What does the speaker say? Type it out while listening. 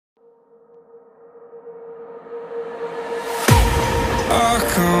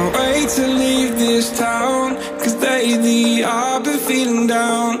wait to leave this town, 'cause lately I've been feeling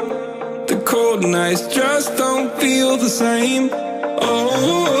down. The cold nights just don't feel the same. Oh,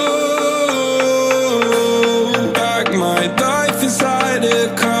 like my life inside a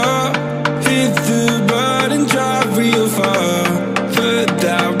car, hit the button, drive real far, but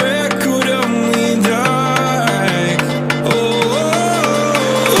that record only die. Oh,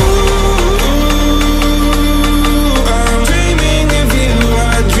 I'm dreaming of you,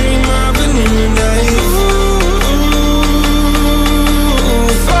 I dream of a new day.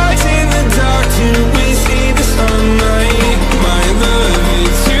 Fight in the dark till we see the sunlight. My love,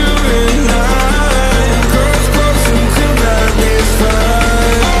 it's you and I. Cross close and could light this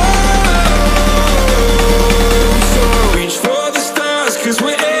fire. So reach for the stars, 'cause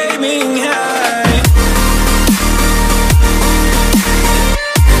we're aiming high.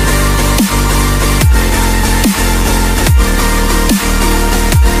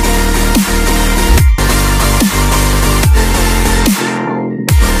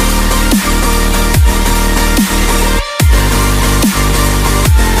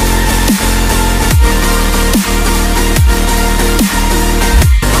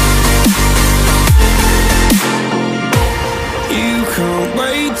 You can't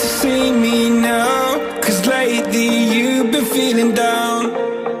wait to see me now, 'cause lately you've been feeling down.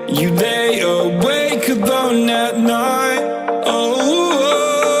 You lay awake alone at night. Oh,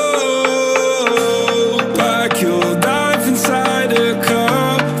 like your life inside a car.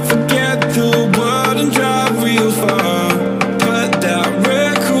 Forget the world and drive real far. Put that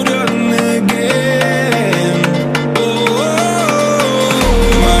record on again. Oh,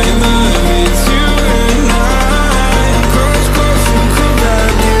 my love, it's you and I. Cross close and could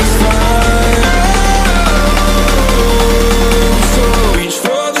light this fire. So reach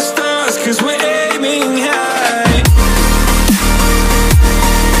for the stars, 'cause we're aiming high.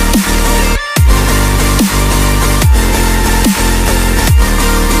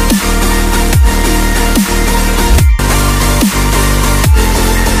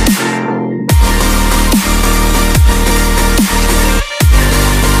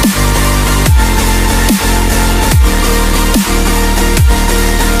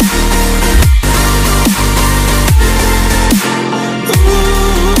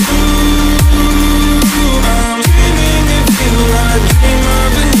 I'm dreaming of you, I dream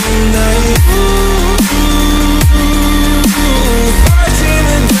of a new night. Fight in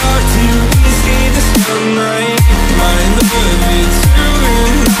the dark till we see the sunlight. My love, it's you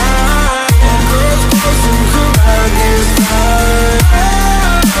and I. Cross close and could light this fire.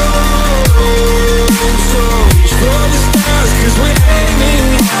 So reach for the stars, 'cause we're aiming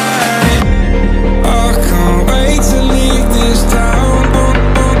high. I can't wait to leave this town.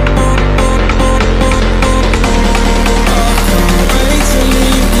 I can't wait to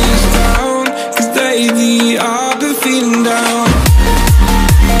leave this town, 'cause lately I've been feeling down.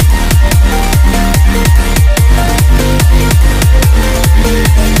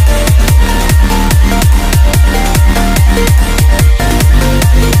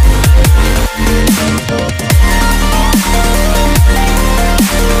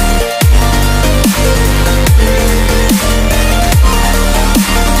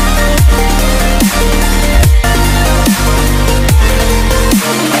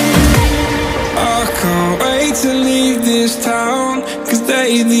 I can't wait to leave this town, 'cause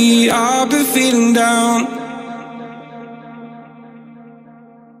lately I've been feeling down.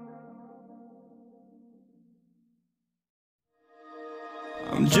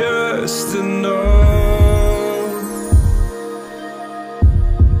 I'm just enough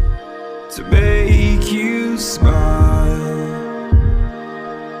to make you smile,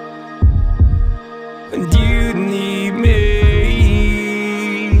 and you need me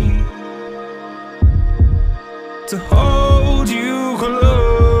to hold you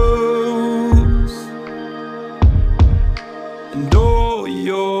close, and all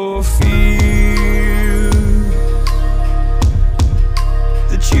your fears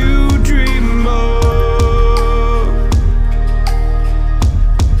that you dream of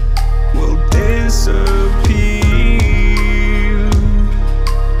will disappear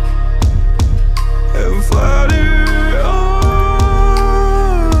and flutter on.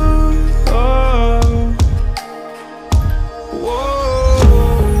 Whoa,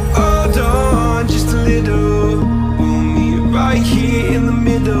 hold on just a little. We'll meet right here in the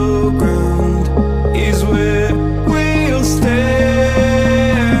middle ground.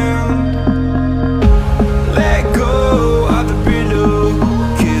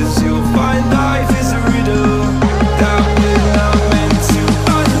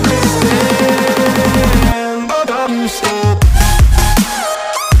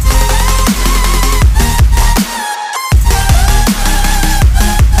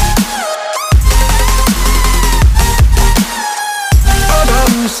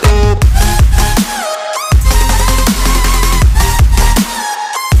 bottoms up.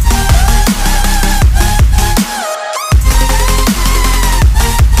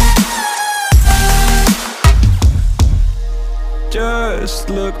 Just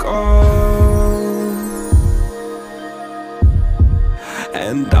look on,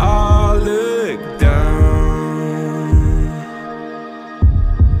 and I'll look down,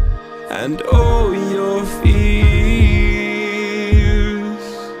 and all your fears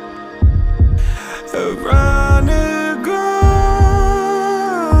around the ground.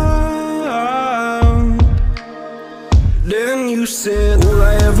 Then you said, all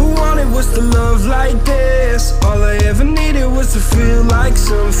I ever wanted was to love like this. All I ever needed was to feel like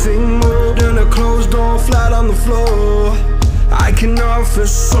something more than a closed door flat on the floor. I can offer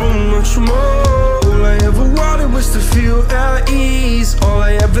so much more. All I ever wanted was to feel at ease. All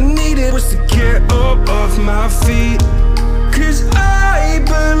I ever needed was to get up off my feet. 'Cause I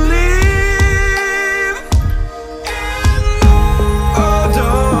believe in love. Hold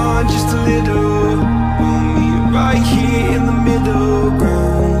on just a little. We'll meet right here in the middle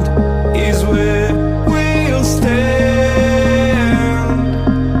ground is where we'll stand.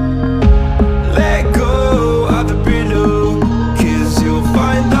 Let go of the brittle, 'cause you'll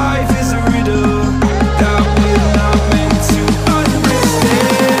find life is a riddle that we're not meant to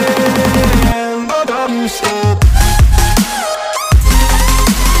understand. Bottoms up.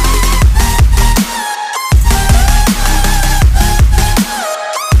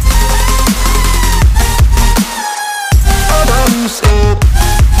 Bottoms up.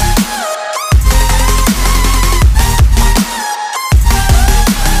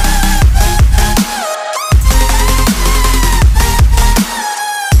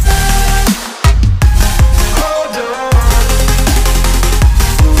 Hold on,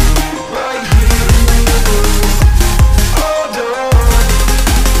 right here in the middle. Hold on,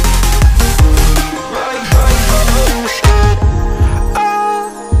 right, bottoms up.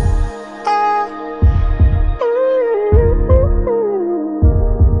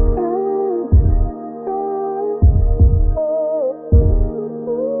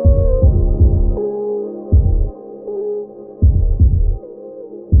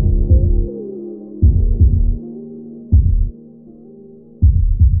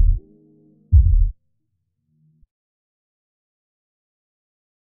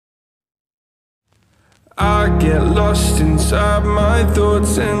 I get lost inside my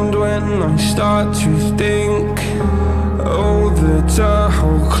thoughts, and when I start to think, oh, the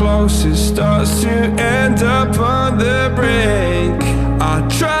Tahoe closest starts to end up on the brink. I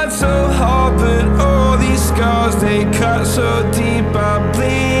tried so hard, but all these scars, they cut so deep I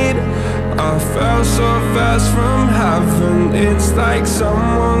bleed. I fell so fast from heaven, it's like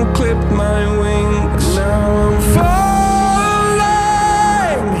someone clipped my wings. Now I'm falling,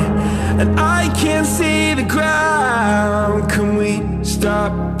 and I can't see the ground. Can we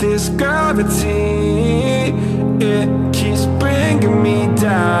stop this gravity? It keeps bringing me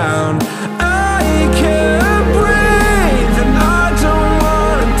down. I can't breathe and I don't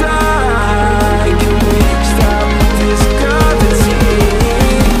wanna die. Can we stop this gravity?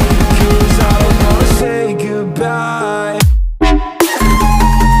 'Cause I don't wanna say goodbye.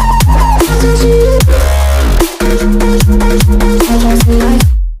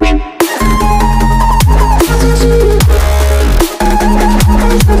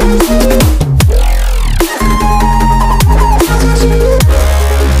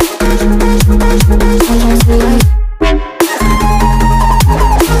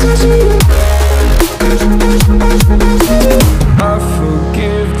 I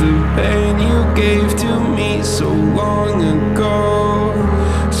forgive the pain you gave to me so long ago.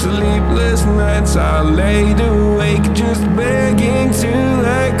 Sleepless nights I laid awake just begging to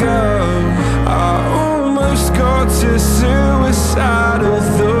let go. I almost got to suicidal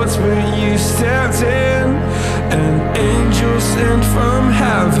thoughts, but you stepped in. An angel sent from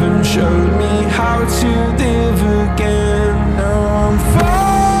heaven showed me how to live again. Now I'm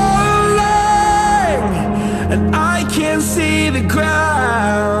falling, and I can't see the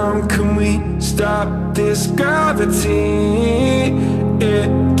ground. Can we stop this gravity? It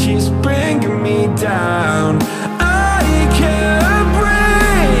keeps bringing me down. I can't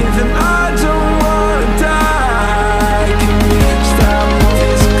breathe and I don't wanna die. Can we stop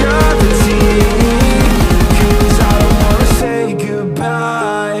this gravity? 'Cause I don't wanna say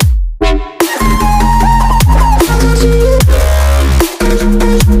goodbye.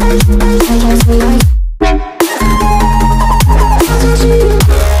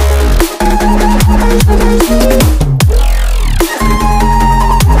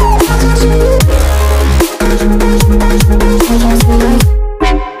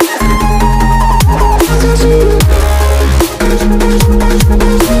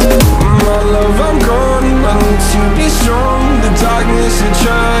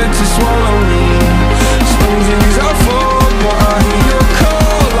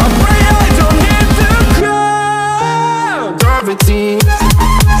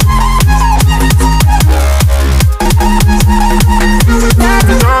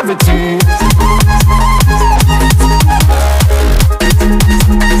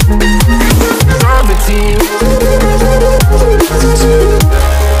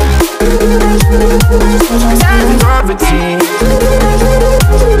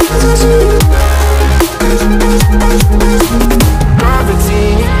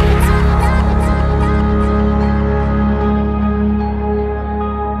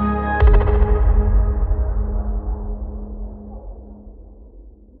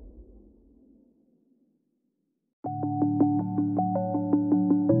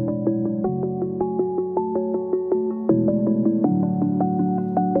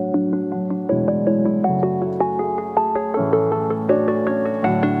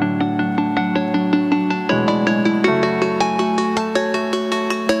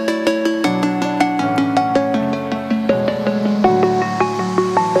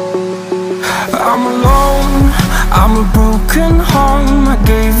 broken home. I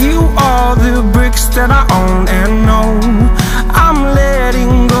gave you all the bricks that I own and know. I'm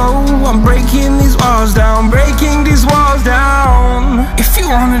letting go, I'm breaking these walls down, breaking these walls down. If you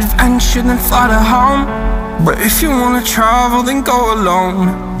want adventure, then fly to home. But if you wanna travel, then go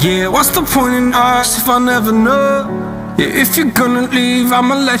alone. Yeah, what's the point in us if I never know? Yeah, if you're gonna leave,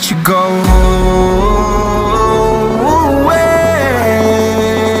 I'ma let you go.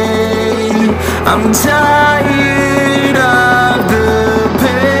 I'm tired of the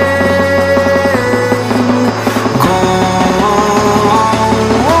pain. Go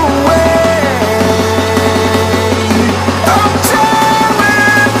away. I'm done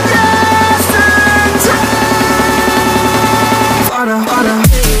with yesterday. Fada, fada.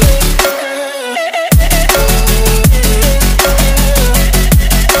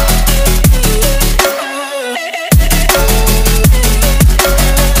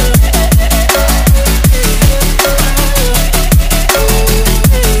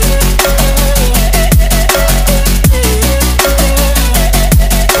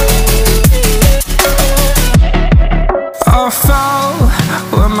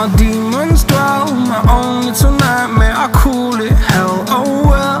 My demons dwell, my own little nightmare, I call it hell. Oh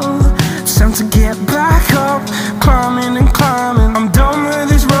well, it's time to get back up, climbing and climbing. I'm done with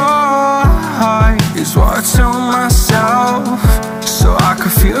this ride, is what I tell myself, so I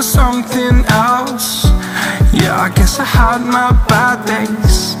could feel something else. Yeah, I guess I had my bad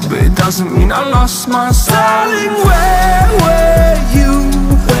days, but it doesn't mean I lost my style. Darling, where were you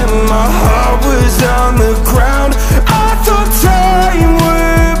when my heart was on the ground? I thought time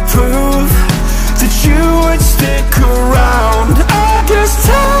would prove that you would stick around. I guess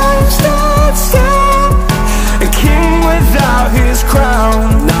time stood still, a king without his crown.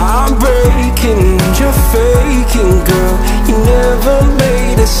 Now I'm breaking and you're faking, girl. You never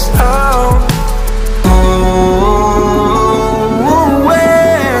made a sound. Oh, wait,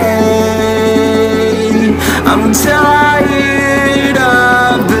 I'm tired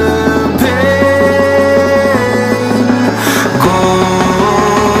of the pain. Go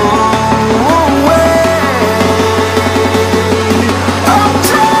away. I'm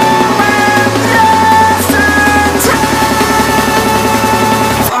done with yesterday.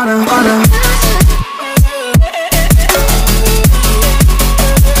 Fada, fada.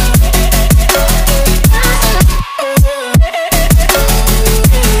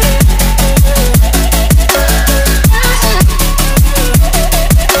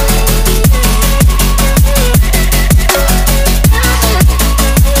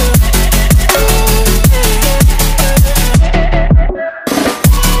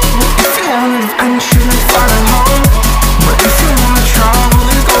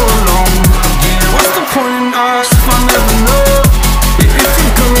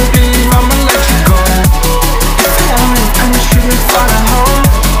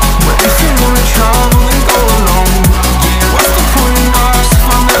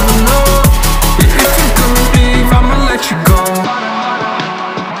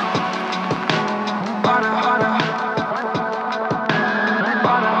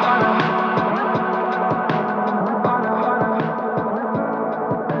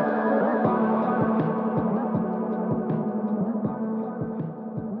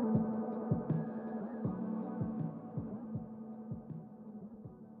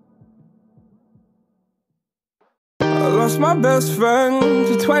 Lost my best friend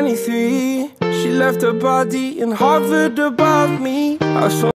to 23. She left her body and hovered above me. I saw